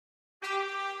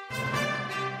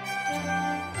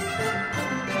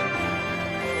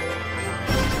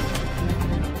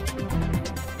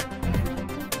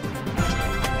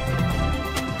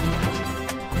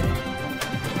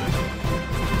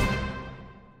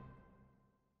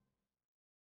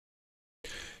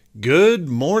Good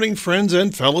morning, friends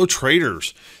and fellow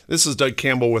traders. This is Doug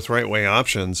Campbell with Right Way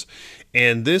Options,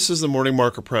 and this is the morning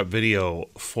market prep video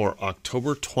for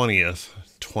October 20th,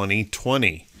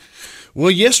 2020.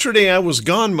 Well, yesterday I was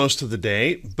gone most of the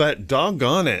day, but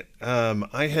doggone it,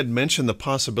 I had mentioned the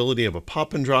possibility of a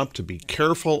pop and drop, to be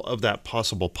careful of that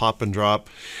possible pop and drop,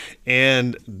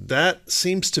 and that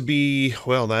seems to be,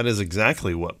 well, that is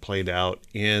exactly what played out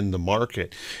in the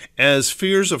market as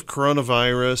fears of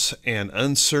coronavirus and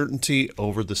uncertainty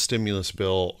over the stimulus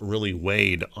bill really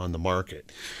weighed on the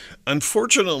market.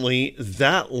 Unfortunately,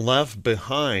 that left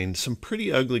behind some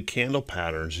pretty ugly candle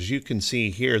patterns. As you can see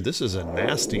here, this is a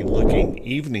nasty looking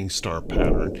evening star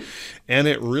pattern, and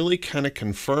it really kind of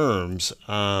confirms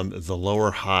the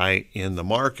lower high in the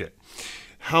market.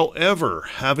 However,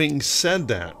 having said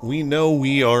that, we know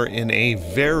we are in a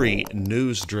very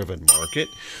news-driven market.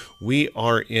 We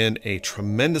are in a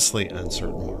tremendously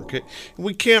uncertain market.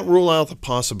 We can't rule out the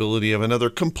possibility of another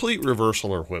complete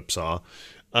reversal or whipsaw,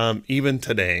 even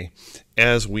today,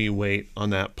 as we wait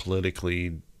on that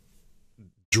politically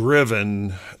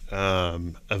driven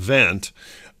event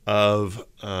of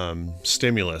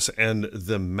stimulus and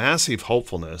the massive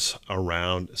hopefulness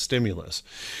around stimulus.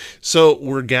 So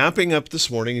we're gapping up this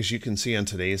morning, as you can see on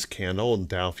today's candle, and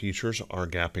Dow futures are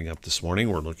gapping up this morning.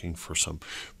 We're looking for some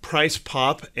price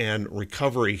pop and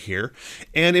recovery here.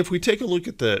 And if we take a look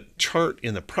at the chart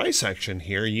in the price action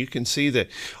here, you can see that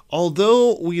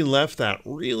although we left that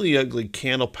really ugly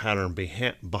candle pattern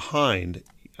behind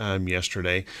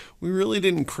yesterday, we really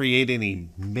didn't create any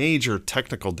major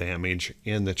technical damage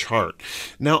in the chart.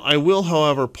 Now, I will,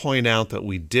 however, point out that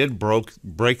we did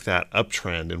break that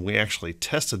uptrend, and we actually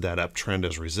tested that uptrend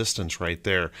as resistance right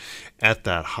there at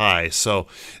that high. So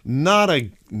not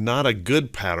a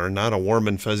good pattern, not a warm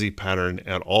and fuzzy pattern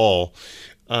at all,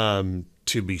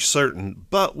 to be certain,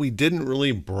 but we didn't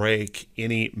really break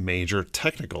any major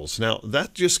technicals. Now,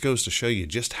 that just goes to show you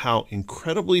just how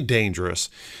incredibly dangerous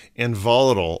and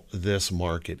volatile this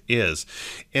market is.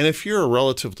 And if you're a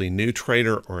relatively new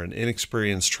trader or an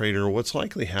inexperienced trader, what's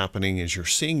likely happening is you're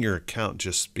seeing your account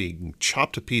just being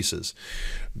chopped to pieces.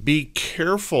 Be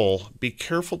careful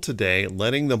today,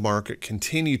 letting the market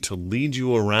continue to lead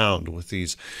you around with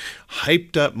these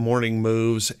hyped up morning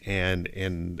moves and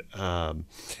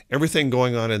everything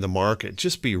going on in the market.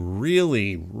 Just be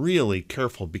really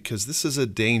careful, because this is a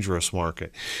dangerous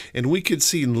market, and we could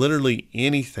see literally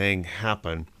anything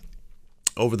happen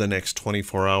over the next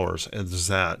 24 hours as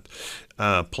that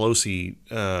Pelosi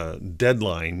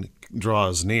deadline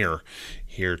draws near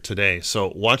here today.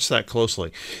 So watch that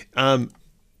closely.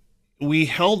 We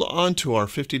held on to our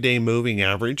 50-day moving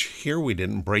average here. We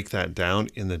didn't break that down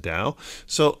in the Dow.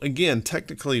 So again,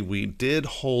 technically we did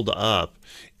hold up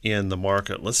in the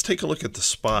market. Let's take a look at the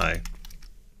SPY.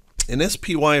 In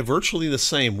SPY, virtually the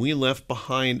same. We left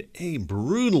behind a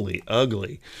brutally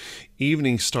ugly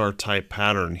evening star type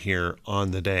pattern here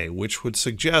on the day, which would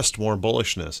suggest more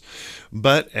bullishness.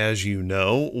 But as you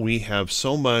know, we have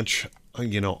so much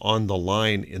on the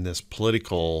line in this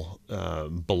political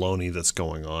baloney that's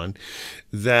going on,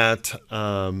 that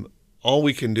all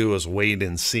we can do is wait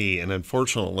and see. And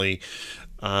unfortunately,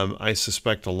 I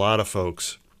suspect a lot of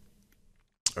folks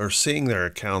are seeing their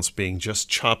accounts being just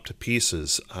chopped to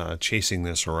pieces, chasing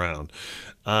this around.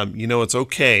 It's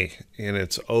okay, and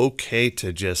it's okay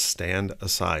to just stand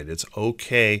aside. It's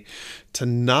okay to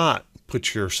not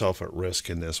put yourself at risk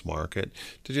in this market,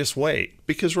 to just wait,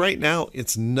 because right now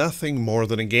it's nothing more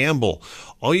than a gamble.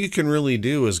 All you can really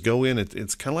do is go in.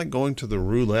 It's kind of like going to the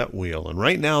roulette wheel, and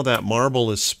right now that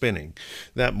marble is spinning.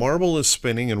 That marble is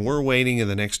spinning, and we're waiting in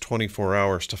the next 24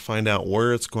 hours to find out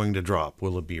where it's going to drop.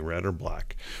 Will it be red or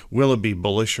black? Will it be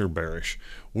bullish or bearish?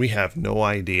 We have no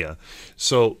idea.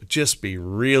 So just be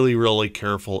really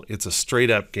careful. It's a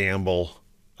straight up gamble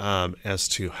as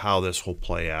to how this will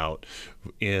play out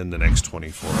in the next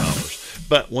 24 hours.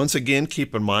 But once again,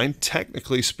 keep in mind,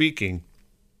 technically speaking,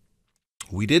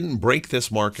 we didn't break this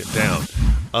market down.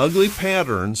 Ugly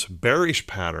patterns, bearish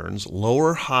patterns,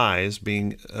 lower highs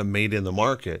being made in the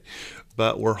market,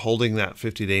 but we're holding that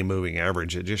 50-day moving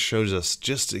average. It just shows us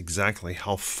just exactly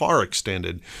how far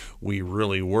extended we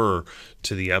really were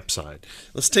to the upside.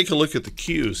 Let's take a look at the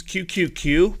Qs.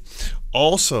 QQQ,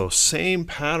 also same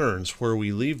patterns where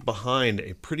we leave behind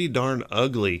a pretty darn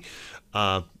ugly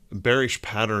bearish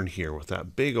pattern here with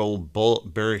that big old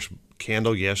bearish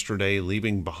candle yesterday,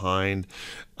 leaving behind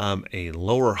a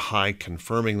lower high,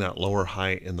 confirming that lower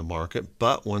high in the market.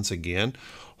 But once again,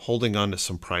 holding on to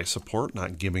some price support,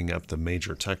 not giving up the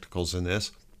major technicals in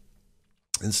this.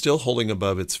 and still holding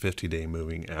above its 50-day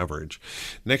moving average.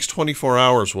 Next 24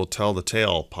 hours will tell the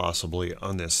tale, possibly,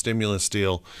 on this stimulus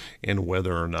deal and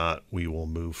whether or not we will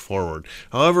move forward.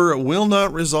 However, it will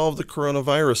not resolve the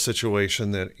coronavirus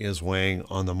situation that is weighing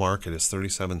on the market, as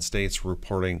 37 states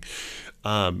reporting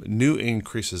new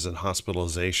increases in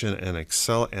hospitalization and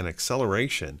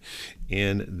acceleration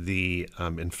in the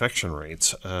infection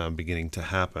rates beginning to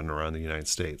happen around the United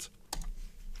States.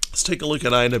 Let's take a look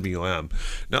at IWM.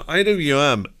 Now,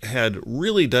 IWM had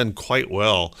really done quite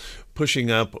well,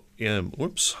 pushing up in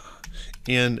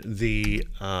the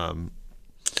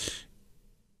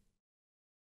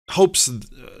hopes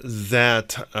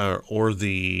that,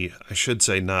 I should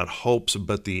say not hopes,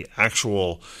 but the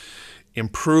actual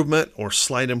improvement or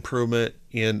slight improvement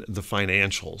in the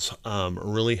financials,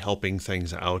 really helping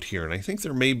things out here. And I think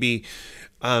there may be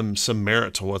some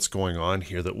merit to what's going on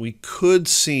here, that we could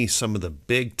see some of the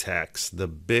big techs, the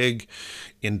big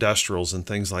industrials and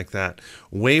things like that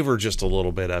waver just a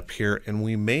little bit up here, and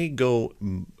we may go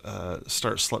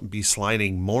be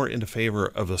sliding more into favor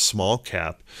of the small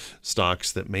cap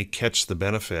stocks that may catch the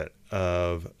benefit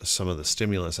of some of the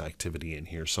stimulus activity in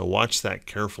here. So watch that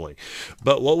carefully.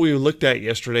 But what we looked at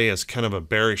yesterday is kind of a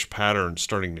bearish pattern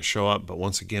starting to show up. But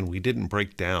once again, we didn't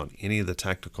break down any of the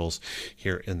technicals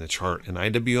here in the chart. And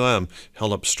IWM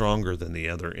held up stronger than the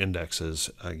other indexes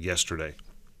yesterday.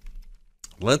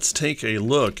 Let's take a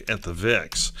look at the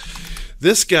VIX.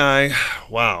 This guy,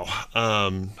 wow,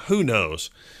 who knows?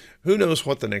 Who knows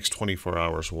what the next 24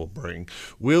 hours will bring?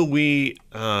 Will we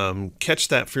catch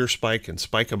that fear spike and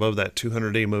spike above that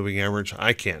 200-day moving average?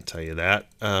 I can't tell you that.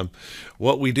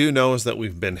 What we do know is that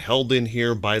we've been held in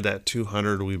here by that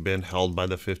 200. We've been held by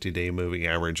the 50-day moving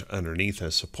average underneath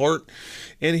as support.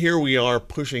 And here we are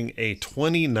pushing a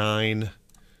 29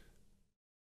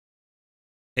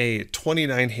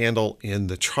 handle in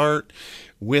the chart,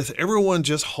 with everyone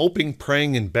just hoping,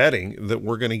 praying, and betting that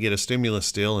we're going to get a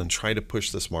stimulus deal and try to push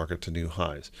this market to new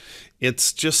highs.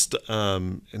 It's just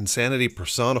insanity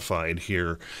personified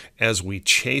here as we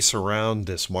chase around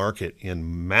this market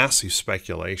in massive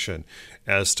speculation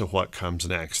as to what comes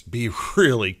next. Be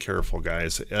really careful,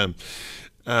 guys.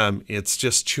 It's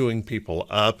just chewing people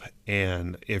up,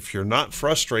 and if you're not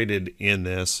frustrated in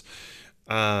this,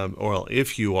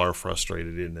 if you are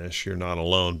frustrated in this, you're not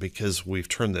alone, because we've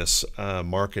turned this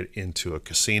market into a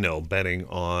casino betting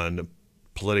on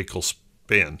political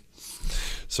spin.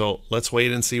 So let's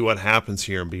wait and see what happens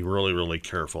here and be really, really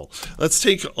careful. Let's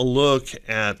take a look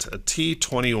at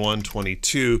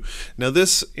T2122. Now,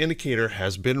 this indicator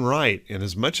has been right, and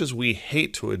as much as we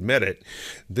hate to admit it,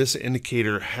 this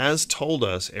indicator has told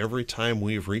us every time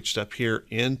we've reached up here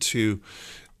into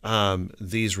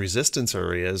these resistance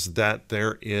areas that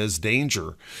there is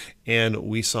danger, and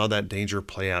we saw that danger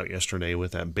play out yesterday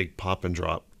with that big pop and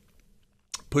drop,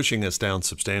 pushing us down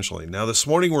substantially. Now this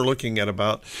morning we're looking at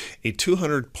about a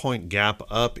 200-point gap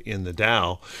up in the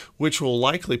Dow, which will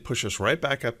likely push us right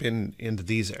back up into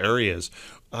these areas.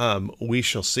 We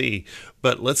shall see,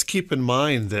 but let's keep in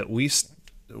mind that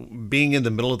being in the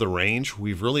middle of the range,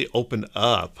 we've really opened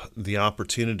up the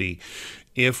opportunity.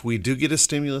 If we do get a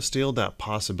stimulus deal, that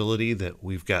possibility that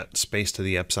we've got space to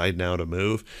the upside now to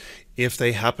move. If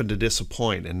they happen to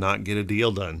disappoint and not get a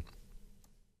deal done,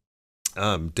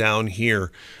 down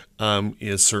here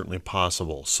is certainly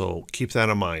possible. So keep that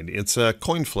in mind. It's a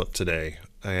coin flip today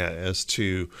as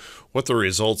to what the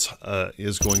results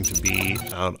is going to be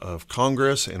out of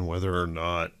Congress, and whether or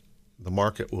not the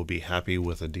market will be happy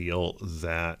with a deal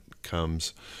that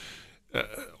comes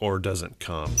or doesn't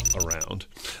come around.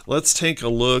 Let's take a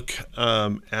look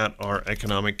at our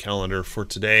economic calendar for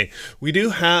today. We do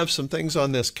have some things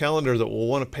on this calendar that we'll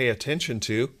want to pay attention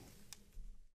to.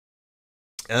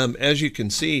 As you can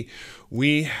see,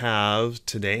 we have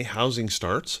today housing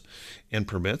starts and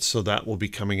permits, so that will be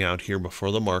coming out here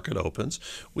before the market opens.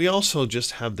 We also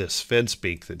just have this Fed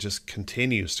speak that just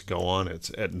continues to go on.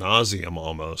 It's ad nauseum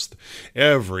almost.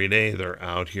 Every day they're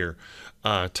out here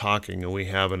talking, and we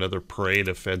have another parade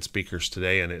of Fed speakers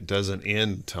today, and it doesn't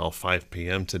end until 5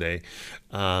 p.m. today,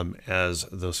 as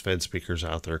those Fed speakers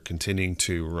out there continuing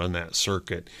to run that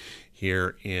circuit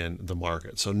here in the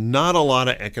market. So not a lot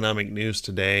of economic news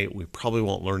today. We probably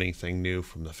won't learn anything new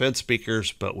from the Fed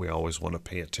speakers, but we always want to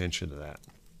pay attention to that.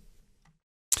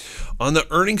 On the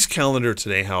earnings calendar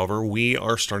today, however, we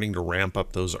are starting to ramp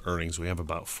up those earnings. We have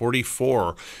about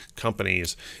 44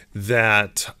 companies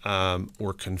that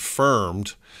were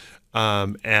confirmed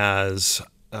as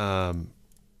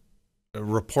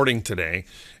reporting today,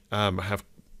 have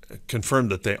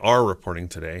confirmed that they are reporting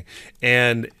today.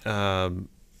 And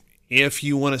if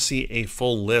you want to see a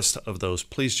full list of those,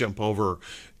 please jump over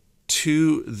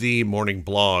to the morning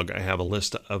blog. I have a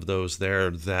list of those there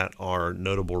that are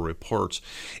notable reports,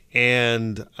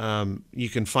 and you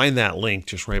can find that link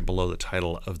just right below the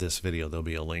title of this video. There'll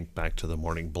be a link back to the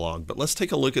morning blog. But let's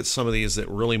take a look at some of these that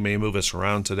really may move us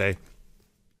around today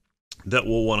that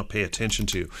we'll want to pay attention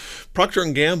to. Procter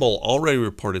 & Gamble already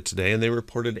reported today, and they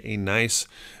reported a nice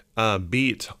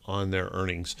beat on their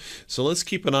earnings. So let's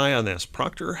keep an eye on this.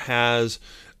 Procter has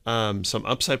some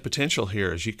upside potential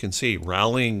here, as you can see,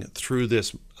 rallying through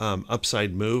this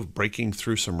upside move, breaking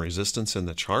through some resistance in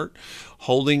the chart,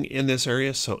 holding in this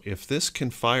area. So if this can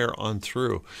fire on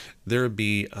through, there would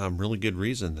be really good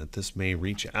reason that this may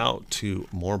reach out to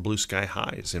more blue sky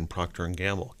highs in Procter &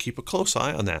 Gamble. Keep a close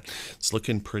eye on that. It's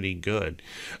looking pretty good.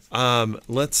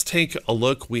 Let's take a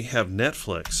look. We have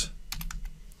Netflix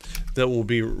that will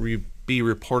be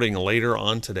reporting later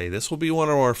on today. This will be one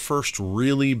of our first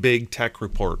really big tech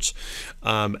reports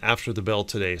after the bell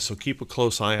today. So keep a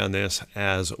close eye on this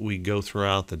as we go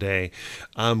throughout the day.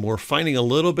 We're finding a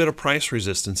little bit of price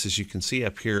resistance, as you can see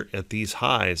up here at these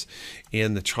highs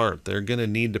in the chart. They're going to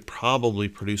need to probably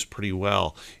produce pretty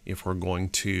well if we're going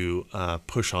to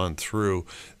push on through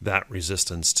that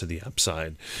resistance to the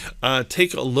upside.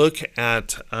 Take a look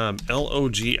at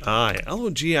LOGI.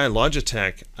 LOGI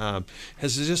Logitech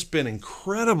has just been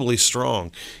incredibly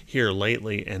strong here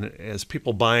lately, and as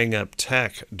people buying up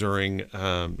tech during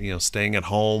staying at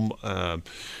home,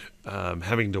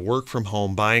 having to work from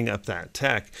home, buying up that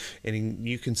tech, and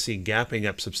you can see gapping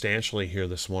up substantially here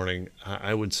this morning.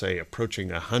 I would say approaching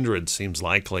 100 seems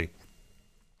likely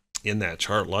in that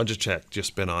chart. Logitech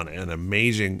just been on an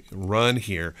amazing run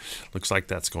here. Looks like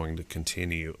that's going to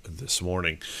continue this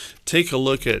morning. Take a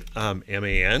look at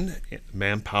MAN.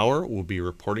 Manpower will be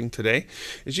reporting today.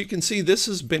 As you can see, this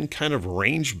has been kind of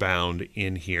range bound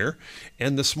in here,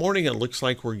 and this morning it looks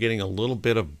like we're getting a little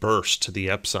bit of burst to the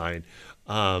upside.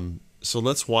 So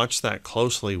let's watch that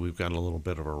closely. We've got a little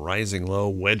bit of a rising low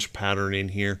wedge pattern in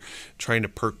here, trying to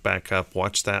perk back up.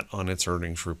 Watch that on its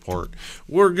earnings report.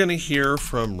 We're going to hear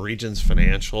from Regions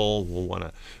Financial. We'll want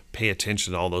to pay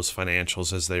attention to all those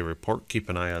financials as they report. Keep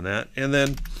an eye on that. And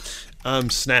then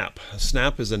Snap.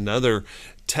 Snap is another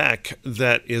tech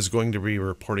that is going to be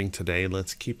reporting today.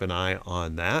 Let's keep an eye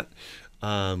on that.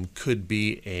 Could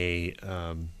be a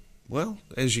well,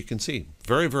 as you can see,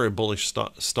 very, very bullish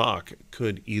stock.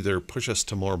 Could either push us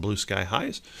to more blue sky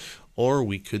highs, or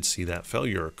we could see that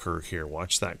failure occur here.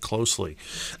 Watch that closely.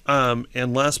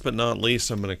 And last but not least,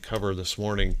 I'm going to cover this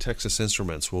morning, Texas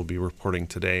Instruments will be reporting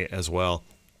today as well.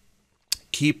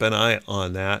 Keep an eye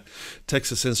on that.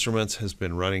 Texas Instruments has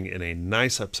been running in a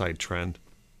nice upside trend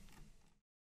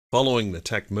following the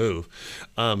tech move.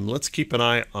 Let's keep an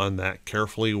eye on that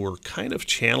carefully. We're kind of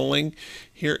channeling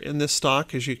here in this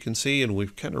stock, as you can see, and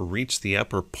we've kind of reached the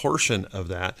upper portion of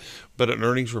that, but an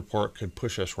earnings report could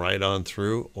push us right on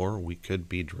through, or we could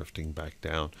be drifting back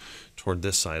down toward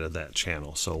this side of that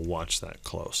channel. So watch that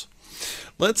close.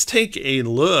 Let's take a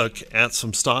look at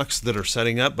some stocks that are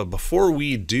setting up, but before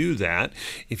we do that,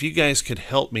 if you guys could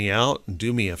help me out and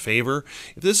do me a favor,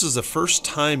 if this is the first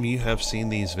time you have seen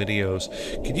these videos,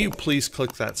 could you please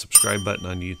click that subscribe button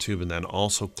on YouTube, and then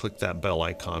also click that bell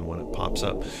icon when it pops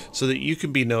up so that you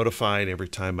can be notified every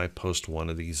time I post one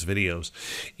of these videos.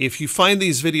 If you find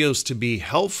these videos to be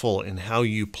helpful in how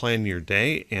you plan your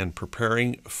day and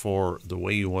preparing for the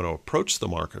way you want to approach the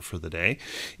market for the day,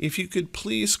 if you could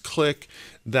please click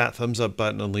that thumbs up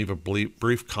button and leave a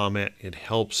brief comment. It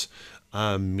helps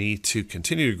me to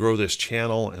continue to grow this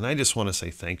channel, and I just want to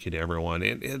say thank you to everyone.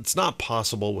 It's not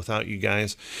possible without you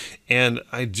guys, and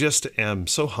I just am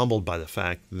so humbled by the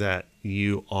fact that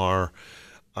you are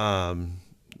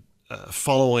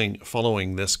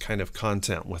following this kind of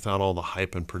content without all the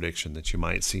hype and prediction that you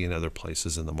might see in other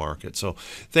places in the market. So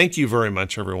thank you very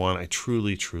much, everyone. I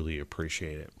truly, truly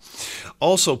appreciate it.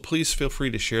 Also, please feel free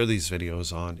to share these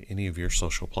videos on any of your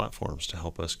social platforms to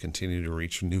help us continue to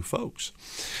reach new folks.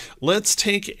 Let's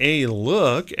take a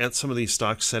look at some of these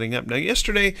stocks setting up. Now,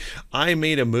 yesterday I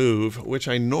made a move, which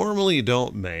I normally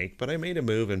don't make, but I made a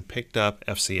move and picked up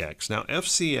FCX. Now,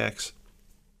 FCX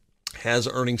has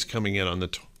earnings coming in on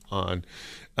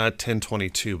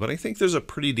 10/22, but I think there's a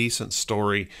pretty decent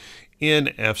story in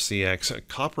FCX.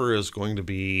 Copper is going to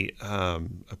be a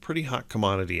pretty hot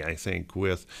commodity, I think,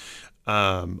 with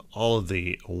all of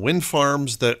the wind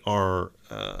farms that are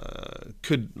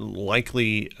could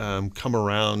likely come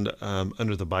around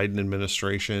under the Biden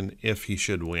administration if he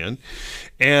should win,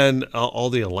 and all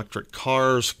the electric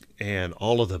cars and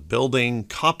all of the building.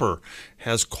 Copper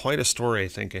has quite a story, I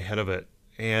think, ahead of it.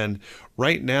 And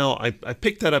right now, I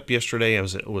picked that up yesterday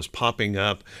as it was popping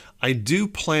up. I do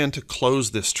plan to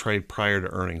close this trade prior to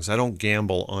earnings. I don't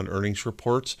gamble on earnings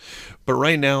reports, but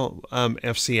right now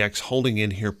FCX holding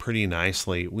in here pretty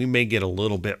nicely. We may get a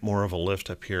little bit more of a lift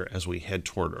up here as we head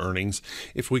toward earnings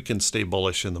if we can stay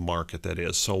bullish in the market, that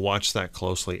is. So watch that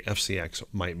closely. FCX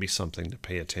might be something to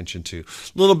pay attention to.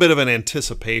 A little bit of an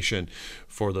anticipation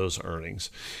for those earnings.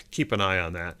 Keep an eye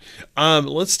on that.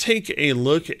 Let's take a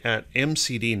look at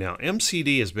MCD now.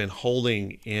 MCD has been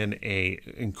holding in a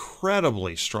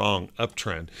incredibly strong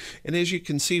uptrend, and as you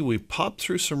can see, we've popped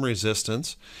through some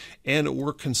resistance and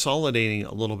we're consolidating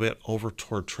a little bit over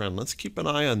toward trend. Let's keep an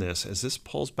eye on this as this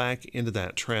pulls back into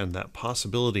that trend, that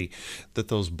possibility that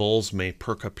those bulls may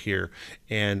perk up here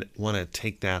and want to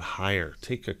take that higher.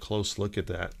 Take a close look at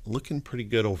that. Looking pretty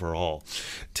good overall.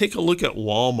 Take a look at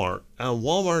Walmart.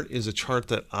 Walmart is a chart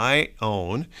that I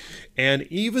own, and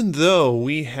even though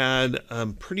we had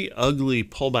pretty ugly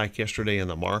pullback yesterday in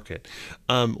the market,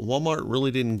 Walmart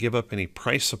really didn't give up any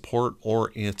price support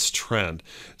or its trend.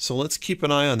 So let's keep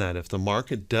an eye on that. If the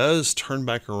market does turn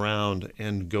back around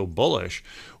and go bullish,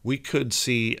 we could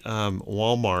see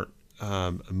Walmart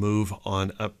move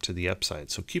on up to the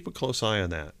upside. So keep a close eye on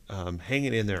that.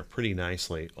 Hanging in there pretty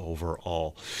nicely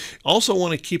overall. Also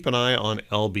want to keep an eye on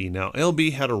LB. Now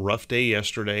LB had a rough day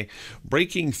yesterday,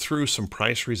 breaking through some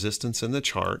price resistance in the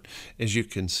chart. As you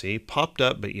can see, popped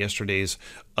up, but yesterday's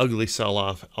ugly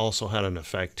sell-off also had an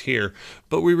effect here,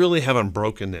 but we really haven't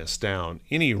broken this down.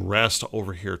 Any rest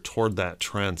over here toward that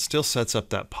trend still sets up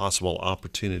that possible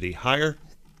opportunity higher.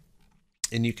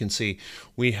 And you can see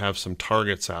we have some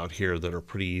targets out here that are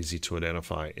pretty easy to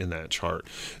identify in that chart.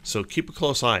 So keep a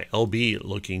close eye. LB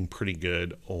looking pretty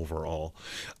good overall.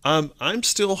 I'm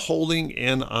still holding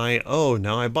NIO.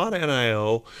 Now I bought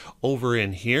NIO over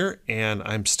in here and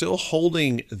I'm still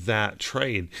holding that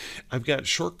trade. I've got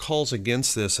short calls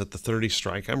against this at the 30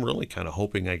 strike. I'm really kind of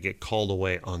hoping I get called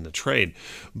away on the trade.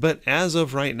 But as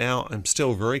of right now, I'm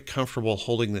still very comfortable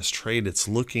holding this trade. It's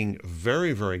looking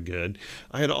very, very good.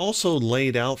 I had also laid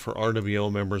out for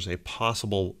RWO members a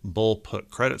possible bull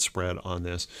put credit spread on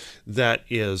this that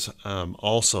is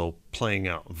also playing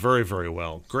out very, very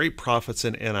well. Great profits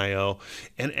in NIO.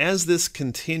 And as this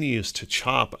continues to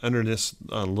chop under this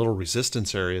little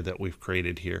resistance area that we've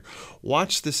created here,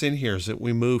 watch this in here as that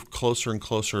we move closer and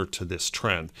closer to this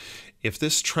trend. If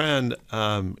this trend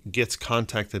gets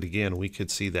contacted again, we could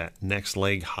see that next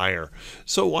leg higher.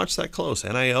 So watch that close.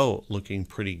 NIO looking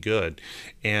pretty good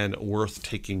and worth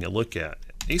taking a look at.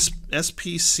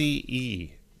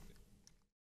 SPCE.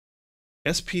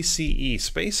 SPCE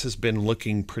space has been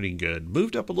looking pretty good.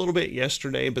 Moved up a little bit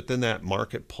yesterday, but then that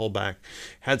market pullback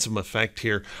had some effect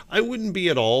here. I wouldn't be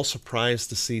at all surprised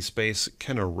to see space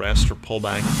kind of rest or pull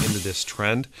back into this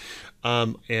trend.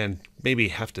 And maybe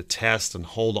have to test and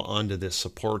hold on to this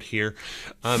support here.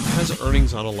 Has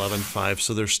earnings on 11.5,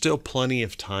 so there's still plenty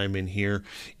of time in here.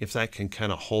 If that can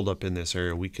kind of hold up in this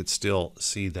area, we could still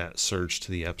see that surge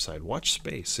to the upside. Watch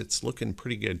space. It's looking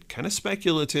pretty good. Kind of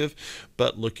speculative,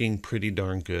 but looking pretty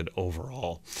darn good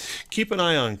overall. Keep an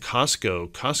eye on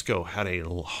Costco. Costco had a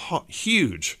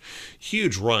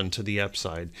huge run to the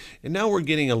upside, and now we're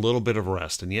getting a little bit of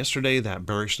rest. And yesterday, that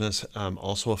bearishness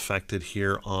also affected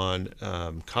here on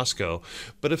Costco.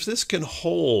 But if this can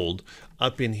hold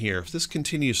up in here, if this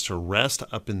continues to rest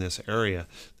up in this area,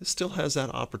 this still has that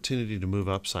opportunity to move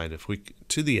upside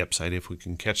to the upside if we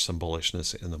can catch some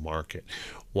bullishness in the market.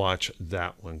 Watch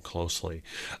that one closely.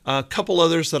 A couple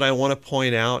others that I want to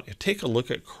point out. Take a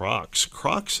look at Crocs.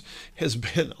 Crocs has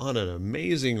been on an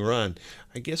amazing run.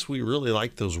 I guess we really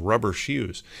like those rubber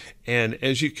shoes. And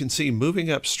as you can see,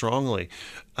 moving up strongly.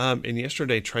 And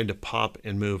yesterday tried to pop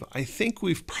and move. I think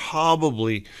we've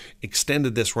probably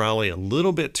extended this rally a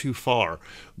little bit too far,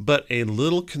 but a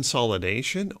little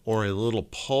consolidation or a little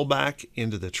pullback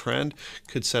into the trend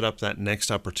could set up that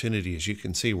next opportunity. As you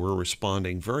can see, we're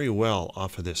responding very well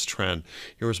off of this trend.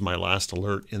 Here was my last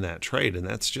alert in that trade, and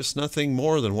that's just nothing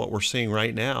more than what we're seeing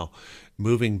right now,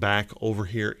 moving back over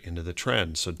here into the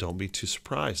trend. So don't be too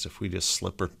surprised if we just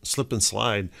slip and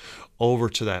slide over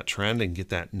to that trend and get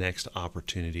that next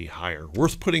opportunity higher.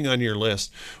 Worth putting on your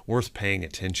list, worth paying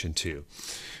attention to.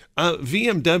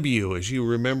 VMW, as you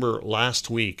remember last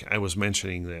week, I was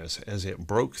mentioning this as it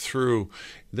broke through.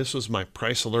 This was my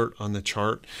price alert on the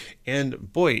chart.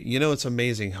 And boy, you know, it's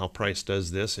amazing how price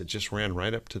does this. It just ran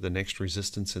right up to the next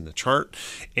resistance in the chart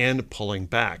and pulling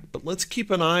back. But let's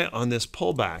keep an eye on this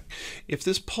pullback. If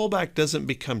this pullback doesn't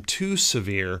become too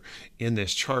severe in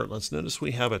this chart, let's notice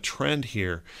we have a trend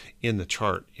here in the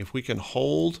chart. If we can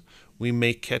hold we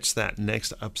may catch that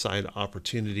next upside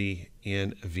opportunity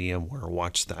in VMware.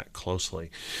 Watch that closely.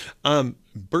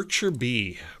 Berkshire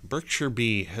B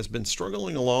has been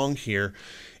struggling along here,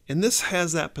 and this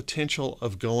has that potential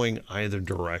of going either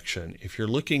direction. If you're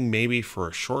looking maybe for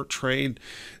a short trade,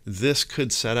 this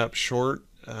could set up short.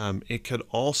 It could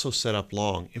also set up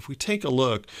long. If we take a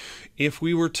look, if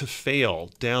we were to fail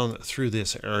down through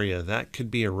this area, that could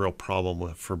be a real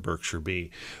problem for Berkshire B.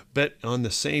 But on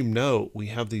the same note, we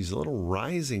have these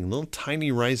little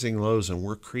tiny rising lows, and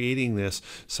we're creating this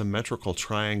symmetrical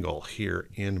triangle here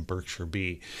in Berkshire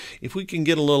B. If we can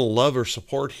get a little love or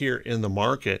support here in the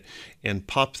market and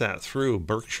pop that through,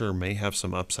 Berkshire may have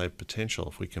some upside potential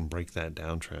if we can break that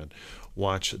downtrend.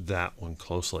 Watch that one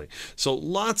closely. So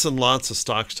lots and lots of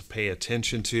stocks to pay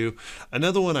attention to.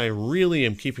 Another one I really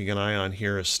am keeping an eye on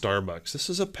here is Starbucks. This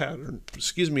is a pattern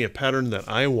that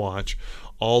I watch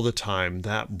all the time.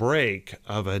 That break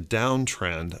of a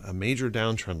downtrend, a major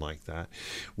downtrend like that,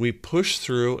 we push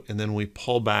through and then we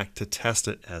pull back to test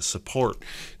it as support.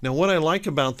 Now, what I like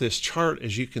about this chart,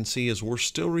 as you can see, is we're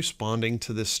still responding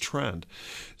to this trend.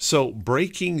 So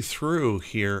breaking through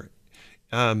here,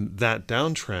 that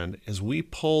downtrend, as we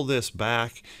pull this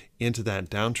back into that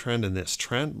downtrend and this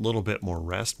trend, a little bit more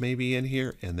rest maybe in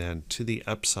here, and then to the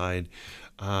upside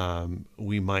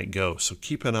we might go. So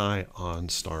keep an eye on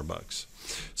Starbucks.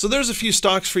 So there's a few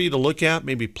stocks for you to look at,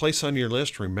 maybe place on your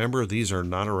list. Remember, these are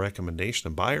not a recommendation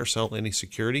to buy or sell any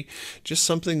security, just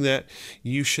something that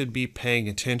you should be paying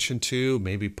attention to,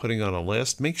 maybe putting on a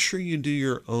list. Make sure you do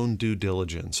your own due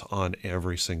diligence on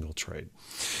every single trade.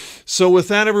 So with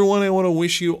that, everyone, I want to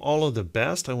wish you all of the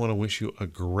best. I want to wish you a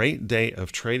great day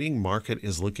of trading. Market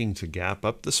is looking to gap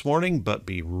up this morning, but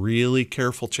be really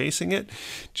careful chasing it.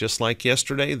 Just like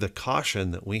yesterday, the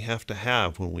caution that we have to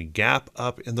have when we gap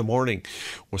up in the morning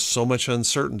with so much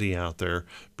uncertainty out there,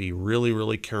 be really,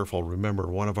 really careful. Remember,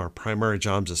 one of our primary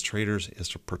jobs as traders is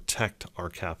to protect our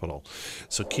capital.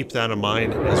 So keep that in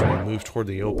mind as we move toward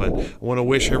the open. I want to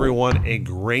wish everyone a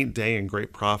great day and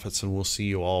great profits, and we'll see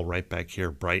you all right back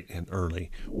here bright and early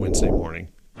Wednesday morning.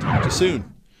 Talk to you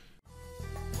soon.